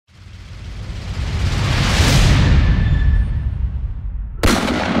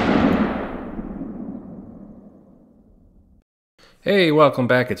Hey, welcome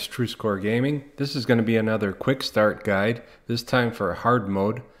back. It's TrueScore Gaming. This is going to be another quick start guide, this time for hard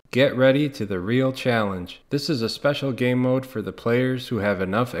mode. Get ready to the real challenge. This is a special game mode for the players who have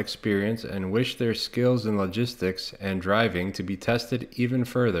enough experience and wish their skills in logistics and driving to be tested even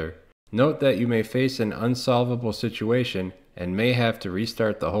further. Note that you may face an unsolvable situation and may have to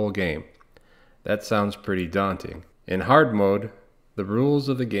restart the whole game. That sounds pretty daunting. In hard mode, the rules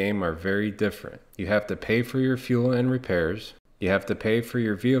of the game are very different. You have to pay for your fuel and repairs. You have to pay for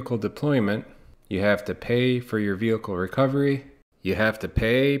your vehicle deployment. You have to pay for your vehicle recovery. You have to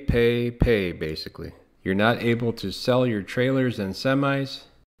pay basically. You're not able to sell your trailers and semis.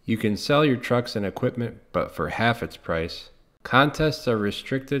 You can sell your trucks and equipment, but for half its price. Contests are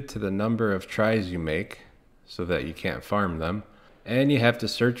restricted to the number of tries you make, so that you can't farm them. And you have to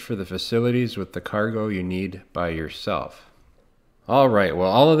search for the facilities with the cargo you need by yourself. Alright, well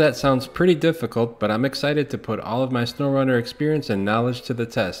all of that sounds pretty difficult, but I'm excited to put all of my SnowRunner experience and knowledge to the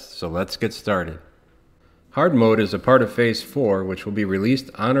test, so let's get started. Hard mode is a part of Phase 4, which will be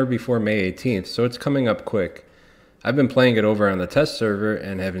released on or before May 18th, so it's coming up quick. I've been playing it over on the test server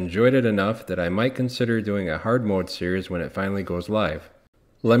and have enjoyed it enough that I might consider doing a hard mode series when it finally goes live.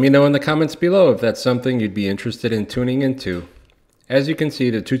 Let me know in the comments below if that's something you'd be interested in tuning into. As you can see,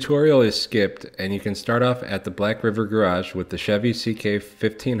 the tutorial is skipped, and you can start off at the Black River Garage with the Chevy CK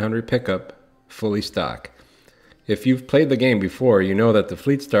 1500 pickup, fully stock. If you've played the game before, you know that the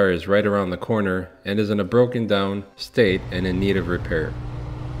Freightliner is right around the corner and is in a broken down state and in need of repair.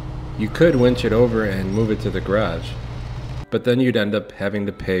 You could winch it over and move it to the garage, but then you'd end up having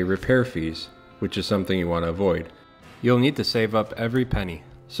to pay repair fees, which is something you want to avoid. You'll need to save up every penny.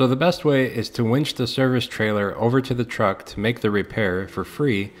 So the best way is to winch the service trailer over to the truck to make the repair for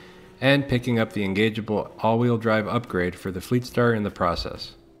free and picking up the engageable all-wheel drive upgrade for the Freightliner in the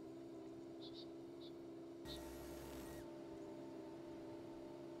process.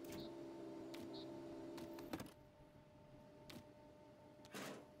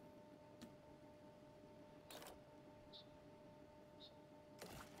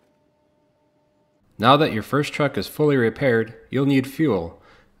 Now that your first truck is fully repaired, you'll need fuel.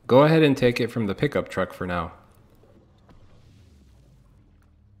 Go ahead and take it from the pickup truck for now.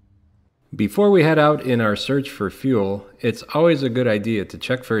 Before we head out in our search for fuel, it's always a good idea to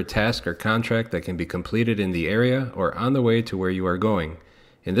check for a task or contract that can be completed in the area or on the way to where you are going.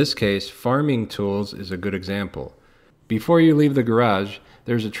 In this case, farming tools is a good example. Before you leave the garage,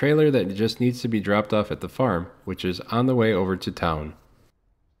 there's a trailer that just needs to be dropped off at the farm, which is on the way over to town.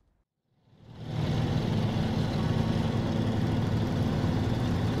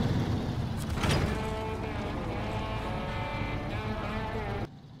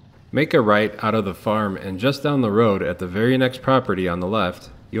 Make a right out of the farm, and just down the road at the very next property on the left,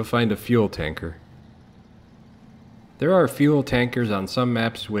 you'll find a fuel tanker. There are fuel tankers on some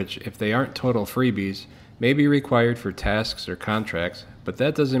maps which, if they aren't total freebies, may be required for tasks or contracts, but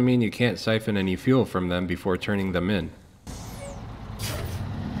that doesn't mean you can't siphon any fuel from them before turning them in.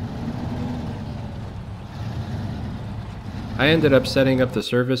 I ended up setting up the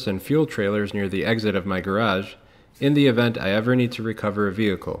service and fuel trailers near the exit of my garage, in the event I ever need to recover a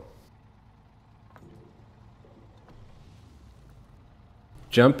vehicle.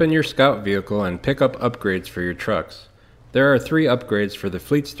 Jump in your scout vehicle and pick up upgrades for your trucks. There are 3 upgrades for the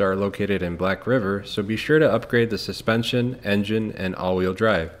Freightliner located in Black River, so be sure to upgrade the suspension, engine, and all-wheel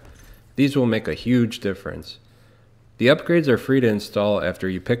drive. These will make a huge difference. The upgrades are free to install after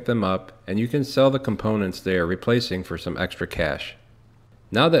you pick them up, and you can sell the components they are replacing for some extra cash.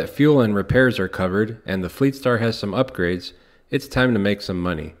 Now that fuel and repairs are covered and the Freightliner has some upgrades, it's time to make some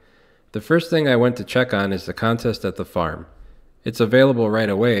money. The first thing I went to check on is the contest at the farm. It's available right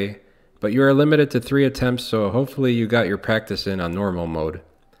away, but you are limited to 3 attempts, so hopefully you got your practice in on normal mode.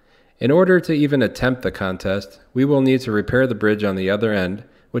 In order to even attempt the contest, we will need to repair the bridge on the other end,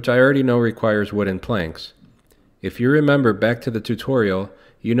 which I already know requires wooden planks. If you remember back to the tutorial,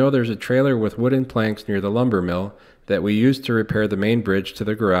 you know there's a trailer with wooden planks near the lumber mill that we used to repair the main bridge to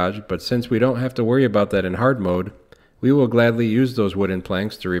the garage, but since we don't have to worry about that in hard mode, we will gladly use those wooden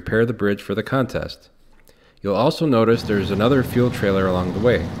planks to repair the bridge for the contest. You'll also notice there's another fuel trailer along the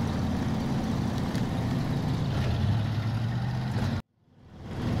way.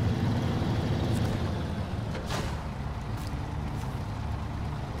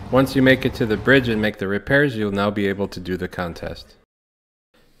 Once you make it to the bridge and make the repairs, you'll now be able to do the contest.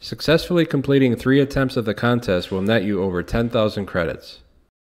 Successfully completing 3 attempts of the contest will net you over 10,000 credits.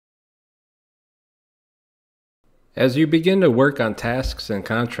 As you begin to work on tasks and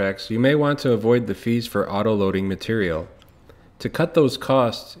contracts, you may want to avoid the fees for auto-loading material. To cut those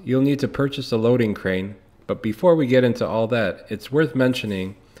costs, you'll need to purchase a loading crane, But before we get into all that, it's worth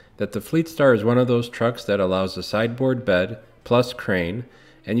mentioning that the Fleetstar is one of those trucks that allows a sideboard bed plus crane,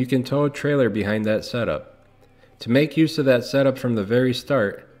 and you can tow a trailer behind that setup. To make use of that setup from the very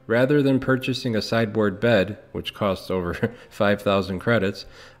start, rather than purchasing a sideboard bed, which costs over 5,000 credits,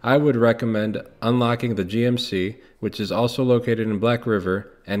 I would recommend unlocking the GMC, which is also located in Black River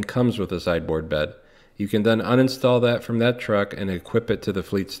and comes with a sideboard bed. You can then uninstall that from that truck and equip it to the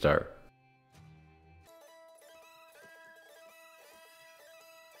Fleetstar.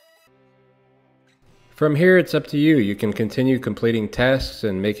 From here, it's up to you. You can continue completing tasks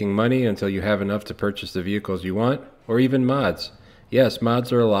and making money until you have enough to purchase the vehicles you want, or even mods. Yes,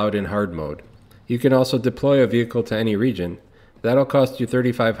 mods are allowed in hard mode. You can also deploy a vehicle to any region. That'll cost you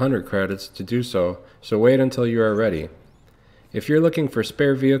 3,500 credits to do so, so wait until you are ready. If you're looking for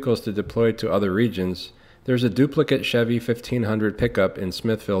spare vehicles to deploy to other regions, there's a duplicate Chevy 1500 pickup in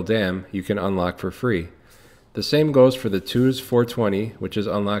Smithville Dam you can unlock for free. The same goes for the Tuz 420, which is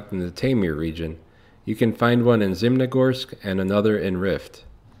unlocked in the Taymyr region. You can find one in Zimnogorsk and another in Rift.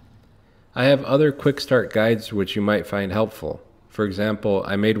 I have other quick start guides which you might find helpful. For example,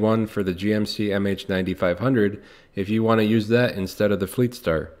 I made one for the GMC MH9500 if you want to use that instead of the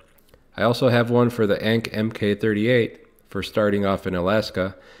Fleetstar. I also have one for the Ank MK38 for starting off in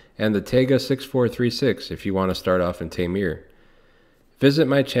Alaska, and the Tega 6436 if you want to start off in Taymyr. Visit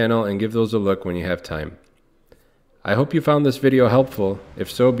my channel and give those a look when you have time. I hope you found this video helpful.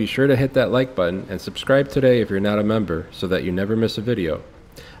 If so, be sure to hit that like button and subscribe today if you're not a member so that you never miss a video.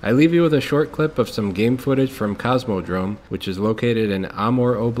 I leave you with a short clip of some game footage from Cosmodrome, which is located in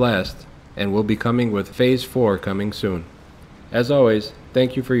Amur Oblast and will be coming with Phase 4 coming soon. As always,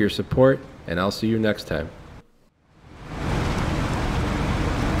 thank you for your support, and I'll see you next time.